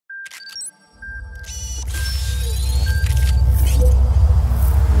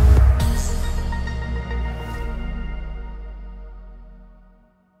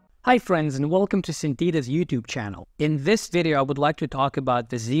Hi friends, and welcome to Centida's YouTube channel. In this video, I would like to talk about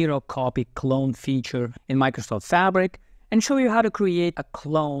the zero-copy clone feature in Microsoft Fabric and show you how to create a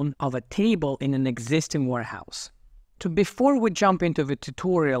clone of a table in an existing warehouse. Before we jump into the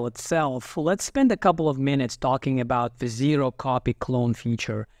tutorial itself, let's spend a couple of minutes talking about the zero-copy clone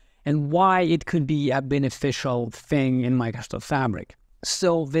feature and why it could be a beneficial thing in Microsoft Fabric.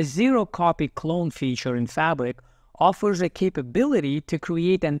 So the zero-copy clone feature in Fabric offers a capability to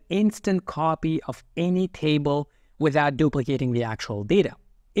create an instant copy of any table without duplicating the actual data.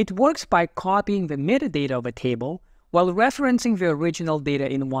 It works by copying the metadata of a table while referencing the original data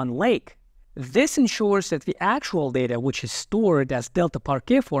in OneLake. This ensures that the actual data, which is stored as Delta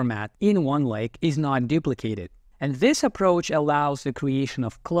Parquet format in OneLake, is not duplicated. And this approach allows the creation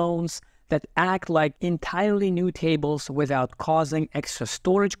of clones that act like entirely new tables without causing extra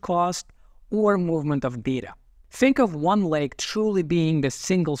storage cost or movement of data. Think of OneLake truly being the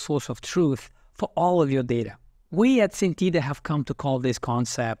single source of truth for all of your data. We at Centida have come to call this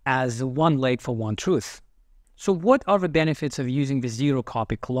concept as OneLake for one truth. So what are the benefits of using the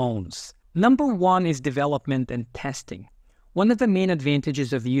zero-copy clones? Number one is development and testing. One of the main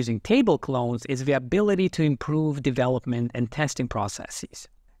advantages of using table clones is the ability to improve development and testing processes.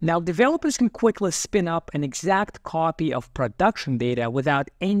 Now, developers can quickly spin up an exact copy of production data without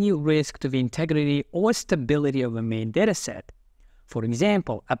any risk to the integrity or stability of the main dataset. For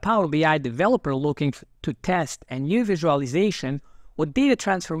example, a Power BI developer looking to test a new visualization or data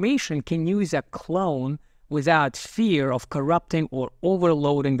transformation can use a clone without fear of corrupting or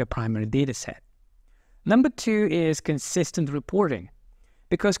overloading the primary dataset. Number two is consistent reporting.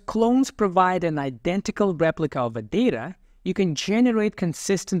 Because clones provide an identical replica of the data, you can generate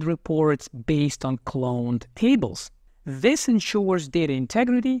consistent reports based on cloned tables. This ensures data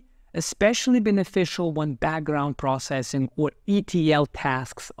integrity, especially beneficial when background processing or ETL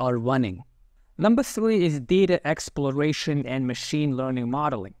tasks are running. Number three is data exploration and machine learning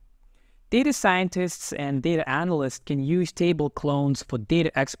modeling. Data scientists and data analysts can use table clones for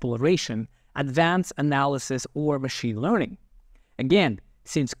data exploration, advanced analysis, or machine learning. Again,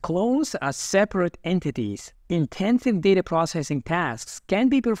 since clones are separate entities, intensive data processing tasks can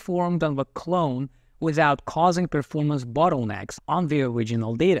be performed on the clone without causing performance bottlenecks on the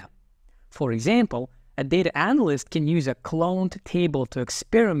original data. For example, a data analyst can use a cloned table to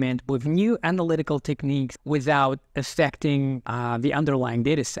experiment with new analytical techniques without affecting the underlying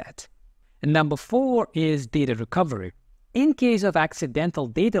dataset. And number four is data recovery. In case of accidental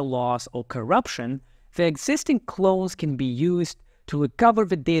data loss or corruption, the existing clones can be used to recover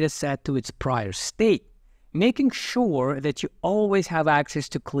the dataset to its prior state, making sure that you always have access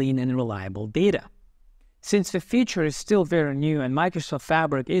to clean and reliable data. Since the feature is still very new and Microsoft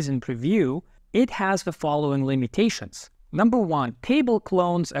Fabric is in preview, it has the following limitations. Number one, table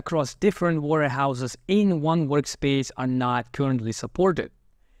clones across different warehouses in one workspace are not currently supported.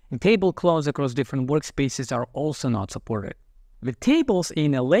 And table clones across different workspaces are also not supported. The tables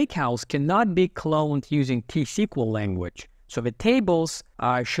in a lakehouse cannot be cloned using T-SQL language. So the tables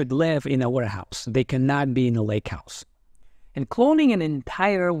should live in a warehouse. They cannot be in a lakehouse. And cloning an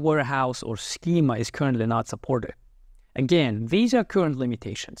entire warehouse or schema is currently not supported. Again, these are current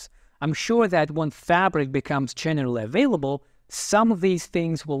limitations. I'm sure that when Fabric becomes generally available, some of these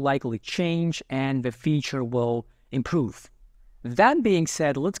things will likely change and the feature will improve. That being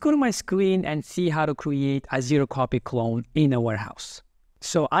said, let's go to my screen and see how to create a zero-copy clone in a warehouse.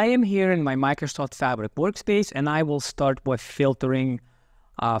 So I am here in my Microsoft Fabric workspace, and I will start with filtering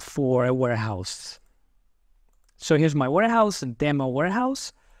for a warehouse. So here's my warehouse, demo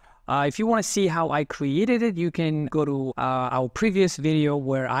warehouse. If you want to see how I created it, you can go to our previous video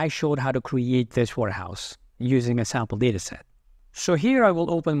where I showed how to create this warehouse using a sample dataset. So here I will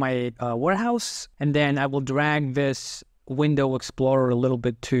open my warehouse, and then I will drag this window explorer a little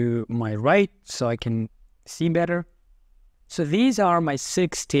bit to my right so I can see better. So these are my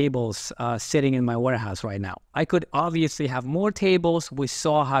 6 tables sitting in my warehouse right now. I could obviously have more tables. We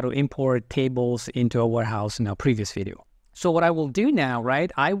saw how to import tables into a warehouse in our previous video. So what I will do now,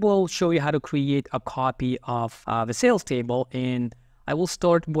 right, I will show you how to create a copy of the sales table, and I will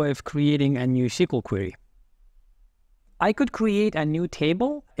start with creating a new SQL query. I could create a new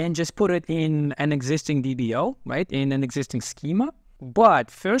table and just put it in an existing DBO, right, in an existing schema. But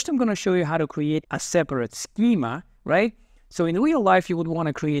first I'm going to show you how to create a separate schema, right? So in real life, you would want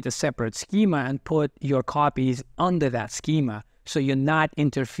to create a separate schema and put your copies under that schema so you're not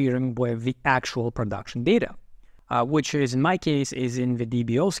interfering with the actual production data, which is, in my case, is in the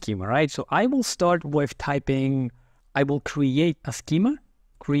DBO schema, right? So I will start with typing, I will create a schema,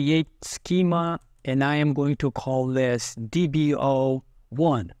 and I am going to call this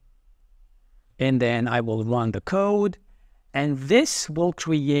DBO1. And then I will run the code, and this will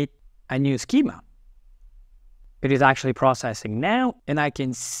create a new schema. It is actually processing now, and I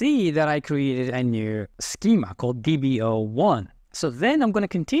can see that I created a new schema called DBO1. So then I'm going to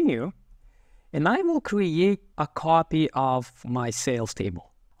continue, and I will create a copy of my sales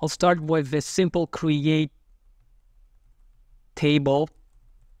table. I'll start with this simple create table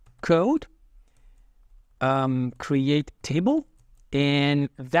code, create table, and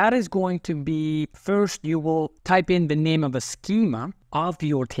that is going to be, first you will type in the name of a schema of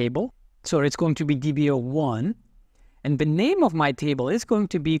your table. So it's going to be DBO1, and the name of my table is going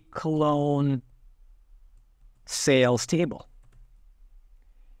to be clone sales table.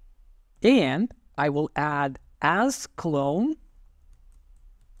 And I will add as clone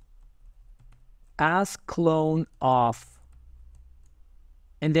of,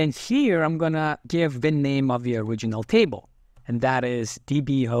 and then here I'm gonna give the name of the original table, and that is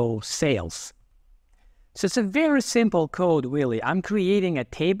DBO sales. So it's a very simple code, really. I'm creating a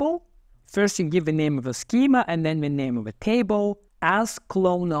table. First you give the name of a schema, and then the name of a table, as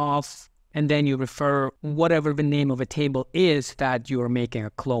clone of, and then you refer whatever the name of a table is that you're making a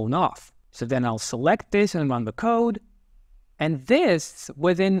clone of. So then I'll select this and run the code. And this,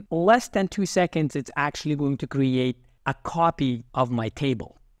 within less than 2 seconds, it's actually going to create a copy of my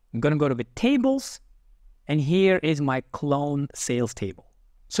table. I'm going to go to the tables, and here is my clone sales table.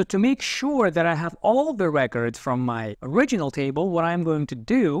 So to make sure that I have all the records from my original table, what I'm going to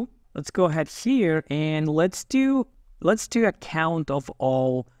do, let's go ahead here and let's do a count of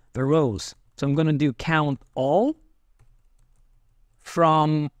all the rows. So I'm going to do count all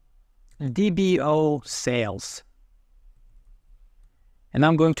from DBO sales. And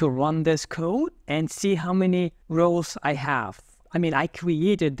I'm going to run this code and see how many rows I have. I mean, I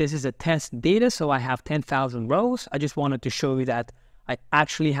created, this is a test data, so I have 10,000 rows. I just wanted to show you that I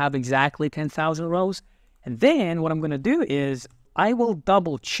actually have exactly 10,000 rows. And then what I'm going to do is I will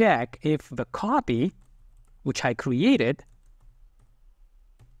double check if the copy, which I created,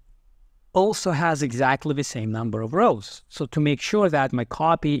 also has exactly the same number of rows. So to make sure that my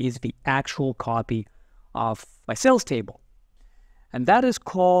copy is the actual copy of my sales table. And that is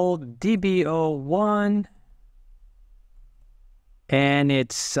called DBO1, and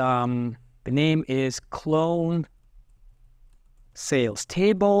it's the name is clone sales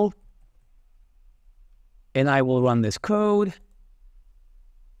table. And I will run this code,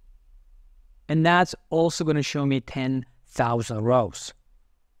 and that's also going to show me 10,000 rows.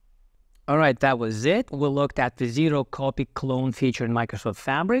 All right, that was it. We looked at the zero copy clone feature in Microsoft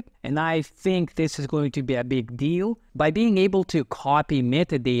Fabric, and I think this is going to be a big deal. By being able to copy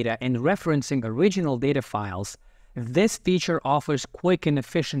metadata and referencing original data files, this feature offers quick and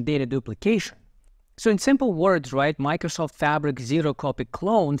efficient data duplication. So in simple words, right, Microsoft Fabric zero copy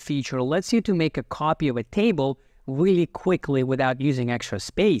clone feature lets you to make a copy of a table really quickly without using extra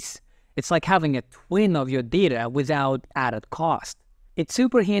space. It's like having a twin of your data without added cost. It's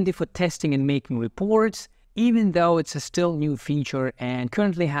super handy for testing and making reports. Even though it's a still new feature and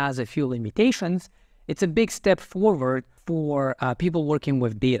currently has a few limitations, it's a big step forward for people working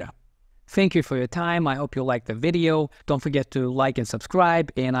with data. Thank you for your time. I hope you liked the video. Don't forget to like and subscribe,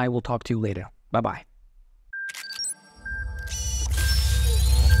 and I will talk to you later. Bye-bye.